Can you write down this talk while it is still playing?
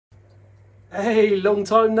Hey, long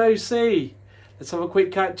time no see. Let's have a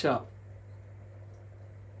quick catch up.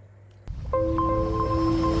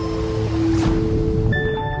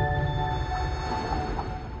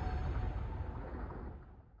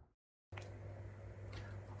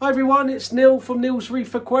 Hi everyone, it's Neil from Neil's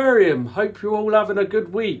Reef Aquarium. Hope you're all having a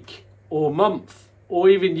good week or month or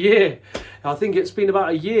even year. I think it's been about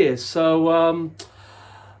a year. So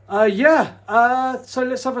so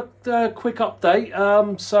let's have a quick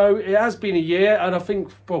update. So it has been a year, and I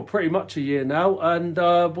think, well, pretty much a year now. And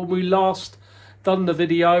when we last done the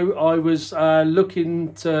video, I was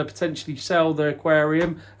looking to potentially sell the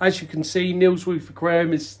aquarium. As you can see, Neil's Reef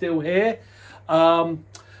Aquarium is still here.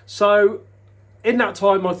 So in that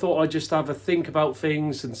time, I thought I'd just have a think about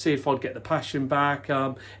things and see if I'd get the passion back.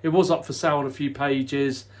 It was up for sale on a few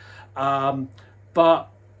pages, but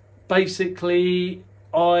basically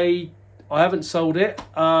I haven't sold it.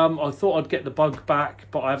 I thought I'd get the bug back,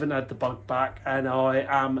 but I haven't had the bug back, and I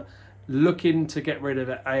am looking to get rid of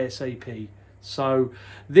it ASAP. So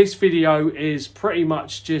this video is pretty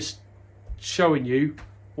much just showing you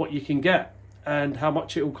what you can get and how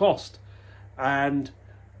much it will cost.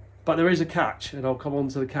 But there is a catch, and I'll come on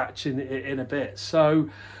to the catch in a bit. So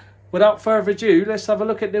without further ado, let's have a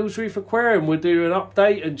look at Neil's Reef Aquarium. We'll do an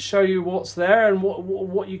update and show you what's there and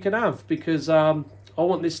what you can have, because I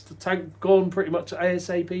want this tank gone pretty much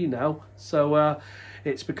ASAP now. So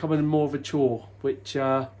it's becoming more of a chore, which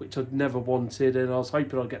I'd never wanted, and I was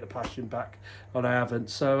hoping I'd get the passion back, and I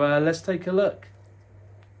haven't. So let's take a look.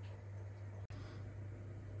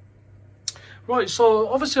 Right, so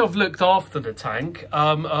obviously I've looked after the tank.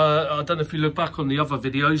 I don't know if you look back on the other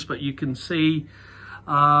videos, but you can see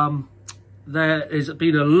there has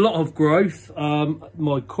been a lot of growth.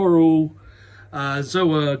 My coral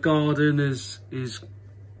Zoa Garden is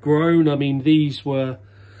grown. I mean, these were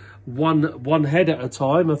one head at a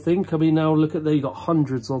time, I think. I mean, now look at there, you got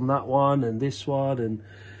hundreds on that one and this one, and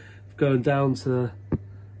going down to,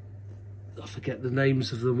 I forget the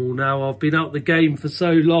names of them all now. I've been out the game for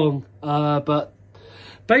so long. But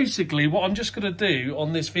basically what I'm just going to do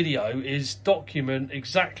on this video is document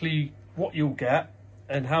exactly what you'll get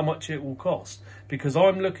and how much it will cost, because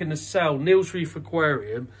I'm looking to sell Neil's Reef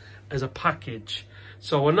Aquarium as a package.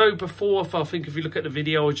 So I know before, I think if you look at the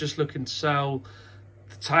video, I was just looking to sell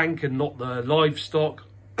the tank and not the livestock.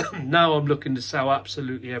 Now I'm looking to sell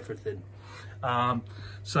absolutely everything.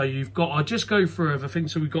 So you've got, I'll just go through everything.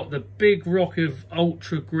 So we've got the big rock of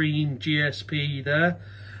ultra green GSP there.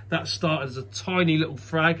 That started as a tiny little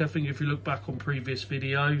frag, I think, if you look back on previous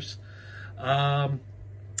videos.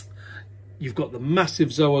 You've got the massive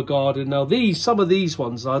Zoa Garden. Now some of these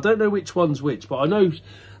ones, I don't know which one's which, but I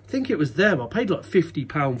think it was them. I paid like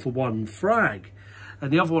 £50 for one frag,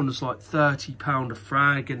 and the other one was like £30 a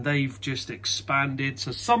frag, and they've just expanded.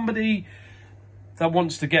 So somebody that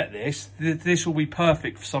wants to get this will be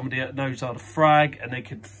perfect for somebody that knows how to frag, and they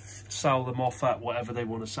could sell them off at whatever they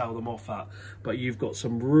want to sell them off at. But you've got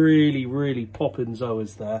some really, really popping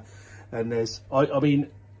Zoas there, and there's, I mean,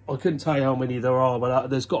 I couldn't tell you how many there are, but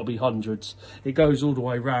there's got to be hundreds. It goes all the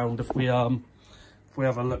way round. If we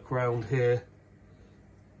have a look round here,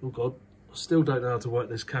 oh god, I still don't know how to work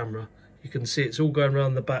this camera. You can see it's all going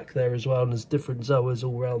around the back there as well, and there's different Zoas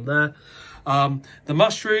all around there. The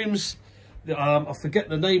mushrooms, I forget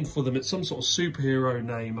the name for them. It's some sort of superhero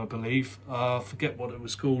name, I believe. I forget what it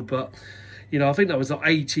was called, but you know, I think that was like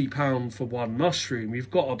 £80 for one mushroom.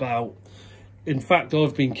 You've got about, in fact,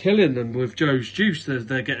 I've been killing them with Joe's Juice.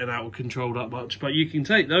 They're getting out of control that much, but you can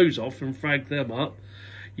take those off and frag them up.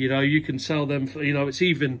 You know, you can sell them for, you know, it's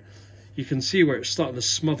even, you can see where it's starting to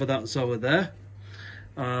smother that Zoa there.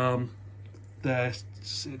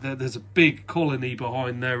 There's a big colony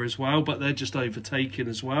behind there as well, but they're just overtaken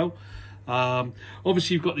as well.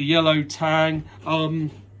 Obviously you've got the yellow Tang.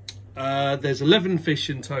 There's 11 fish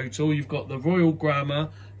in total. You've got the royal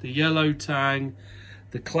Gramma, the yellow Tang,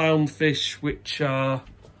 the clownfish, which are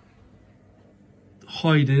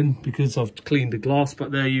hiding because I've cleaned the glass,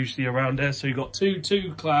 but they're usually around there. So you've got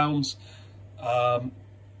two clowns. Oh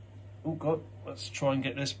god, let's try and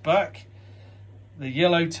get this back. The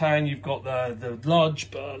yellow Tang, you've got the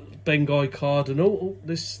large Bengai Cardinal. Oh,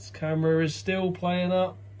 this camera is still playing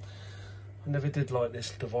up. I never did like this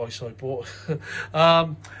device I bought.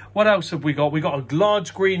 What else have we got? We got a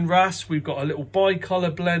large green Wrasse. We've got a little Bicolour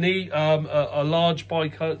Blenny, a large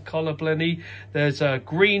Bicolour Blenny. There's a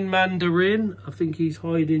green Mandarin. I think he's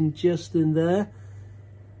hiding just in there.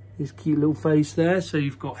 His cute little face there. So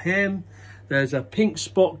you've got him. There's a pink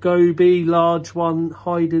spot Goby, large one,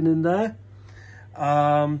 hiding in there.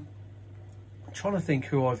 I'm trying to think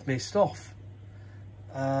who I've missed off.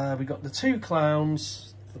 We got the two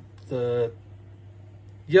clowns, the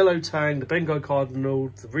yellow Tang, the Bengai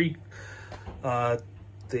Cardinal, the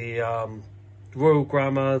Royal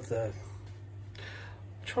Gramma, I'm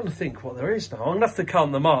trying to think what there is now. I'm gonna have to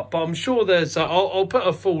count them up, but I'm sure there's I'll put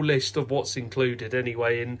a full list of what's included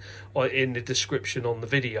anyway in the description on the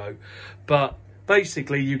video. But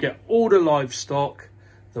basically you get all the livestock,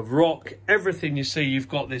 the rock, everything you see. You've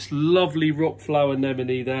got this lovely rock flower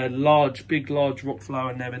anemone there, big large rock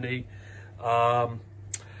flower anemone.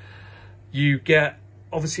 You get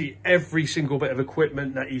obviously every single bit of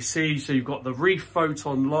equipment that you see. So you've got the Reef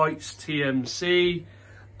photon lights, TMC,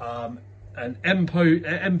 an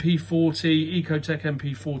MP40, EcoTech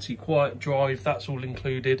MP40 quiet drive, that's all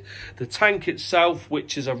included. The tank itself,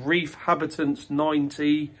 which is a Reef Habitants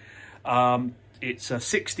 90, it's a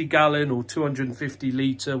 60 gallon or 250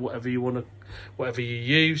 litre, whatever you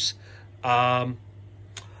use. You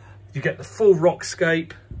get the full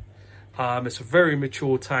rockscape. It's a very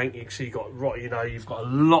mature tank. You can see you've got a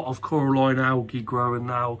lot of coralline algae growing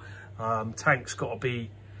now. Tank's got to be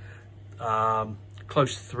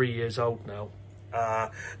close to 3 years old now.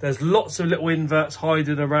 There's lots of little inverts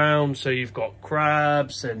hiding around. So you've got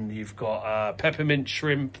crabs and you've got peppermint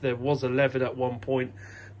shrimp. There was 11 at one point.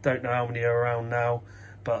 Don't know how many are around now.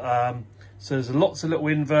 But so there's lots of little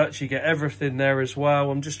inverts. You get everything there as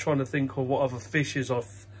well. I'm just trying to think of what other fishes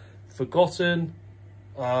I've forgotten.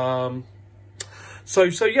 So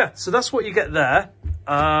yeah, so that's what you get there.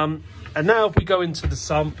 And now if we go into the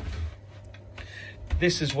sump,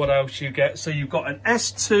 this is what else you get. So you've got an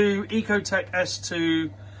EcoTech S2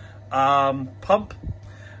 pump,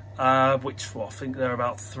 which, well, I think they're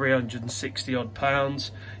about 360 odd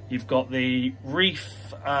pounds. You've got the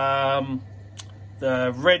Reef, the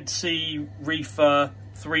Red Sea Reefer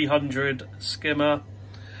 300 skimmer.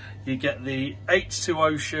 You get the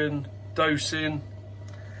H2Ocean dosing.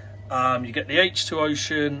 You get the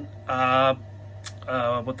H2Ocean,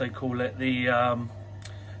 what they call it, to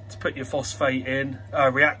put your phosphate in,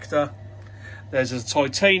 reactor. There's a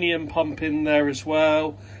titanium pump in there as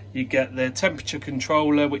well. You get the temperature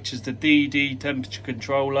controller, which is the DD temperature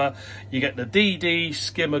controller. You get the DD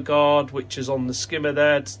Skimmer Guard, which is on the skimmer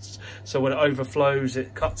there, so when it overflows,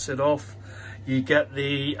 it cuts it off. You get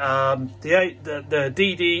the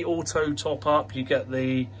DD auto top up. You get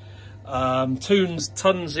the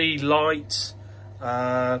Tunze lights.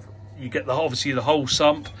 You get obviously the whole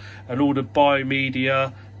sump and all the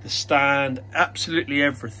biomedia, the stand, absolutely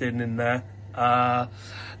everything in there.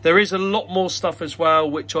 There is a lot more stuff as well,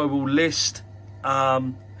 which I will list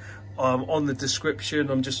on the description.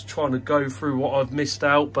 I'm just trying to go through what I've missed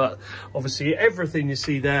out, but obviously everything you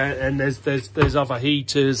see there, and there's other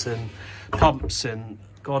heaters and pumps and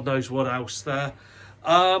God knows what else there.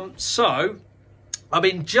 So I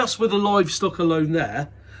mean, just with the livestock alone there,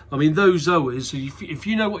 I mean, those Zoas, if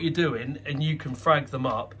you know what you're doing and you can frag them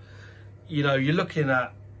up, you know, you're looking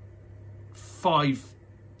at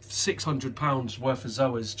 £600 worth of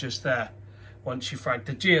Zoas just there once you frag.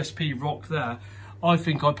 The GSP rock there, I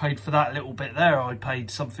think I paid for that little bit there. I paid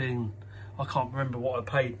something, I can't remember what I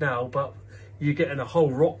paid now, but you're getting a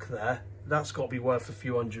whole rock there. That's got to be worth a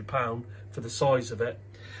few £100 for the size of it.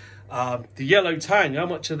 The yellow Tang, how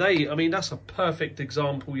much are they? I mean, that's a perfect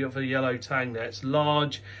example of a yellow Tang there. It's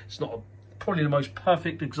large. It's not probably the most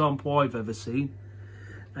perfect example I've ever seen.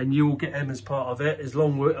 And you will get them as part of it,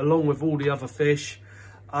 along with all the other fish.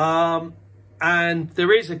 And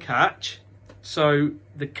there is a catch. So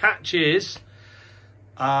the catch is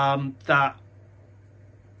that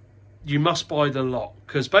you must buy the lot.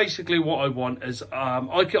 Because basically what I want is, I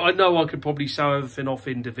know I could probably sell everything off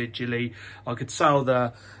individually. I could sell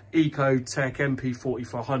the EcoTech MP40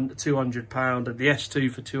 for £200 and the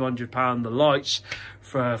S2 for £200, the lights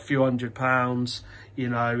for a few £100, you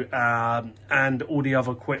know, and all the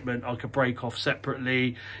other equipment I could break off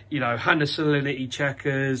separately. You know, Hanna Salinity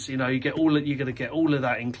checkers, you know, you're going to get all of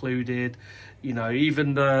that included. You know,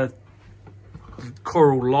 even the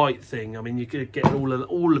coral light thing, I mean, you could get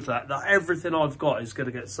all of that. Everything I've got is going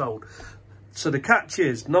to get sold. So the catch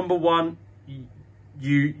is, number one,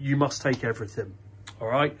 you must take everything. All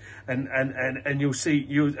right, and you'll see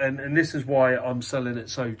and this is why I'm selling it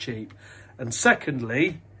so cheap. And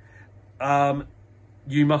secondly,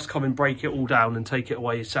 you must come and break it all down and take it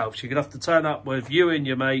away yourself. So you're gonna have to turn up with you and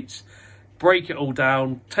your mates, break it all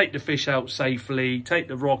down, take the fish out safely, take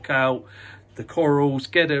the rock out, the corals,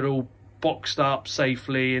 get it all boxed up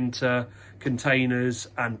safely into containers,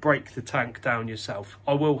 and break the tank down yourself.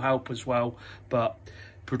 I will help as well, but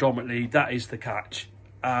predominantly that is the catch.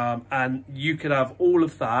 And you could have all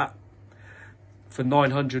of that for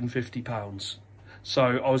 £950. So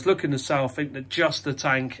I was looking to sell, I think that just the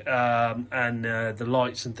tank and the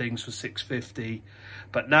lights and things for 650.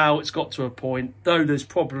 But now it's got to a point, though there's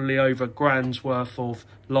probably over £1,000 worth of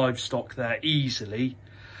livestock there easily,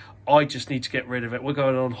 I just need to get rid of it. We're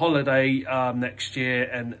going on holiday next year,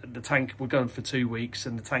 and the tank, we're going for 2 weeks,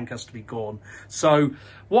 and the tank has to be gone. So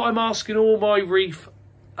what I'm asking all my Reef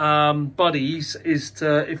buddies is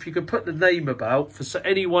to, if you could put the name about for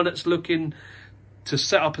anyone that's looking to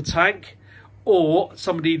set up a tank, or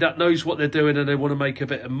somebody that knows what they're doing and they want to make a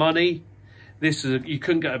bit of money. This is you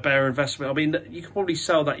couldn't get a better investment. I mean, you could probably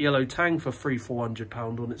sell that yellow Tang for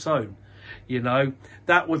 £300–400 on its own. You know,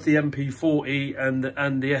 that with the MP40 and the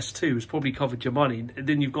S2 has probably covered your money. And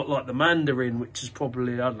then you've got like the Mandarin, which is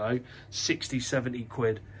probably, I don't know, 60–70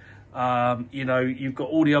 quid. You know, you've got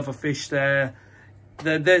all the other fish there.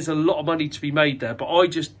 There's a lot of money to be made there, but I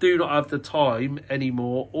just do not have the time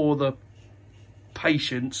anymore, or the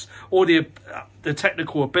patience, or the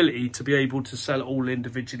technical ability to be able to sell it all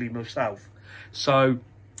individually myself. So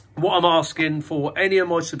what I'm asking for any of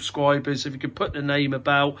my subscribers, if you could put the name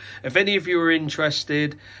about, if any of you are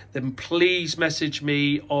interested, then please message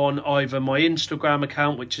me on either my Instagram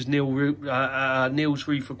account, which is Neil's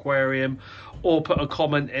Reef Aquarium, or put a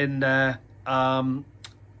comment in there.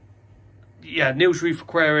 Yeah, Neil's Reef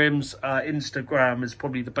Aquarium's Instagram is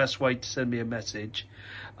probably the best way to send me a message.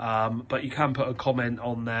 But you can put a comment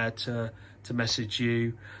on there to message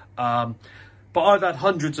you. But I've had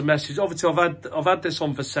hundreds of messages. Obviously, I've had this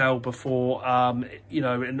on for sale before, you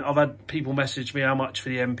know, and I've had people message me how much for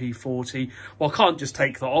the MP40. Well, I can't just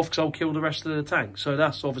take that off because I'll kill the rest of the tank. So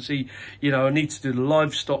that's obviously, you know, I need to do the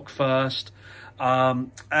livestock first.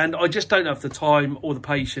 And I just don't have the time or the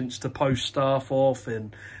patience to post stuff off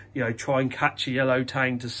and, you know, try and catch a yellow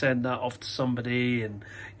Tang to send that off to somebody, and,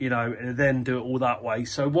 you know, and then do it all that way.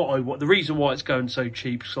 So the reason why it's going so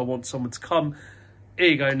cheap is I want someone to come. Here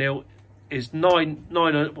you go, Neil. Is well, I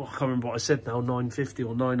can't remember what I said now, £950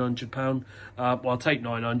 or £900. Well, I'll take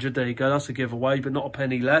 900. There you go. That's a giveaway, but not a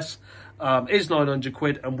penny less. Is 900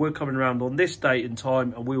 quid, and we're coming around on this date and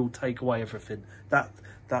time, and we'll take away everything. That's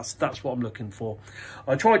what I'm looking for.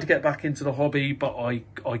 I tried to get back into the hobby, but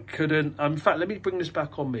I couldn't. In fact, let me bring this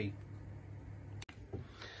back on me.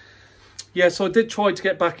 Yeah, so I did try to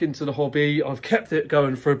get back into the hobby. I've kept it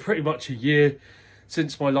going for pretty much a year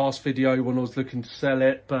since my last video when I was looking to sell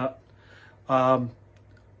it, but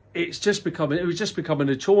it was just becoming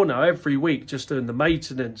a chore now every week, just doing the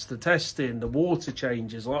maintenance, the testing, the water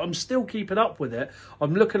changes. I'm still keeping up with it.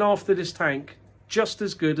 I'm looking after this tank just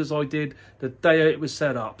as good as I did the day it was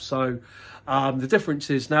set up. So the difference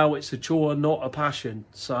is now it's a chore, not a passion.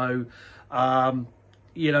 So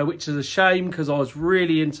you know, which is a shame, because I was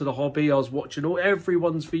really into the hobby. I was watching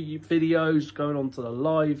everyone's videos, going on to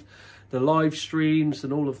the live streams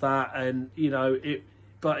and all of that, and you know,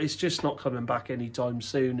 but it's just not coming back anytime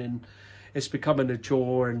soon, and it's becoming a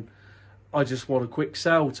chore, and I just want a quick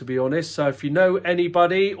sell, to be honest. So if you know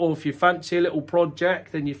anybody, or if you fancy a little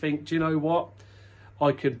project, then you think, do you know what,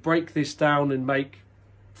 I could break this down and make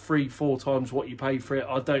 3–4 times what you pay for it.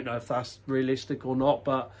 I don't know if that's realistic or not,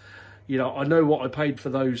 but you know, I know what I paid for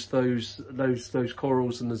those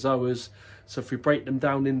corals and the Zoas. So if we break them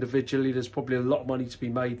down individually, there's probably a lot of money to be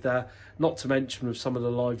made there. Not to mention with some of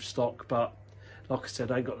the livestock, but like I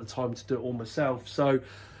said, I ain't got the time to do it all myself. So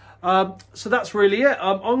so that's really it.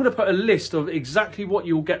 I'm going to put a list of exactly what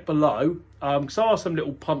you'll get below, because there are some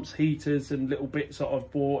little pumps, heaters and little bits that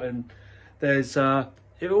I've bought, and there's it'll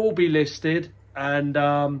all be listed.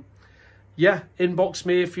 And yeah, inbox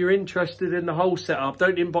me if you're interested in the whole setup.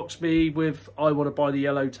 Don't inbox me with I want to buy the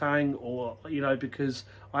yellow Tang, or you know, because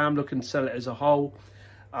I am looking to sell it as a whole.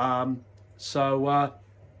 So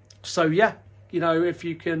yeah, you know, if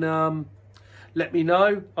you can let me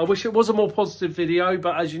know. I wish it was a more positive video,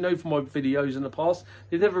 but as you know from my videos in the past,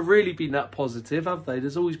 they've never really been that positive, have they?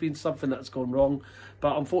 There's always been something that's gone wrong,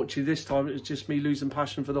 but unfortunately this time it was just me losing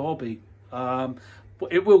passion for the hobby.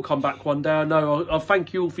 It will come back one day, I know. I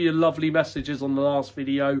thank you all for your lovely messages on the last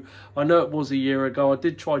video. I know it was a year ago. I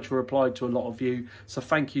did try to reply to a lot of you, so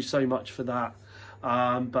thank you so much for that.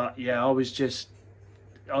 But yeah,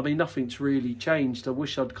 I mean, nothing's really changed. I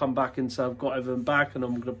wish I'd come back and say I've got everything back and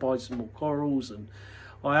I'm going to buy some more corals, and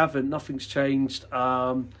I haven't. Nothing's changed.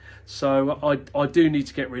 So I do need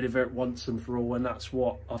to get rid of it once and for all, and that's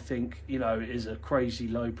what I think, you know, is a crazy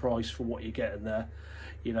low price for what you're getting there.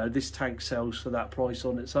 You know, this tank sells for that price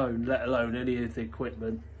on its own, let alone any of the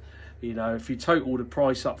equipment. You know, if you total the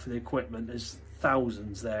price up for the equipment, there's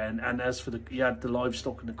thousands there. And as for you add the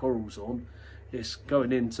livestock and the corals on, it's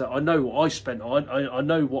going into, I know what I spent. I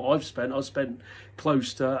know what I've spent. I spent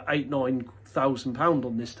close to £8–9,000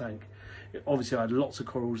 on this tank. obviously I had lots of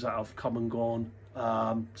corals that have come and gone.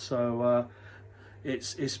 So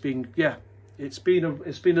it's been, yeah, it's been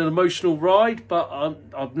an emotional ride, but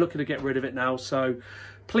I'm looking to get rid of it now. So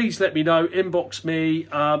please let me know, inbox me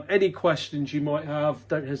any questions you might have.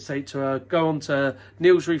 Don't hesitate to go on to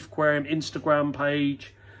Neil's Reef Aquarium Instagram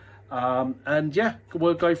page, and yeah,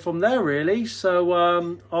 we'll go from there really. So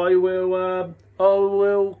I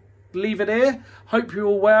will leave it here. Hope you're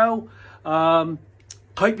all well.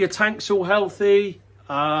 Hope your tank's all healthy.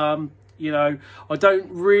 You know, I don't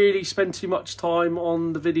really spend too much time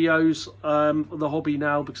on the videos, the hobby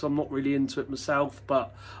now, because I'm not really into it myself,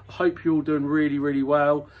 but I hope you're all doing really, really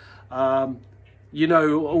well. You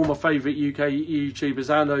know, all my favourite UK YouTubers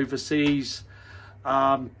and overseas.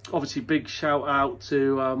 Obviously, big shout out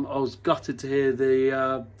to, I was gutted to hear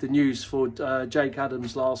the news for Jade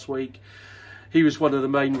Adams last week. He was one of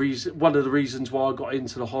the reasons why I got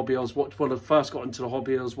into the hobby. When I first got into the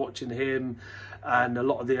hobby, I was watching him and a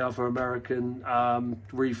lot of the other American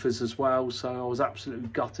reefers as well. So I was absolutely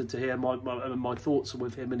gutted to hear. My thoughts are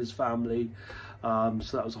with him and his family. So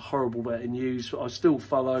that was a horrible bit of news. I still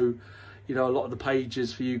follow, you know, a lot of the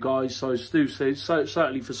pages for you guys. So I still see,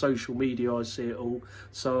 certainly for social media, I see it all.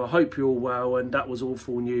 So I hope you're all well. And that was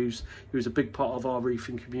awful news. He was a big part of our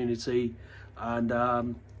reefing community.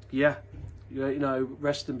 And yeah. You know,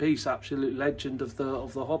 rest in peace, absolute legend of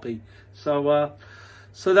the hobby. So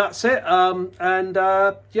so that's it.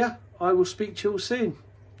 Yeah, I will speak to you all soon.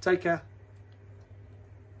 Take care.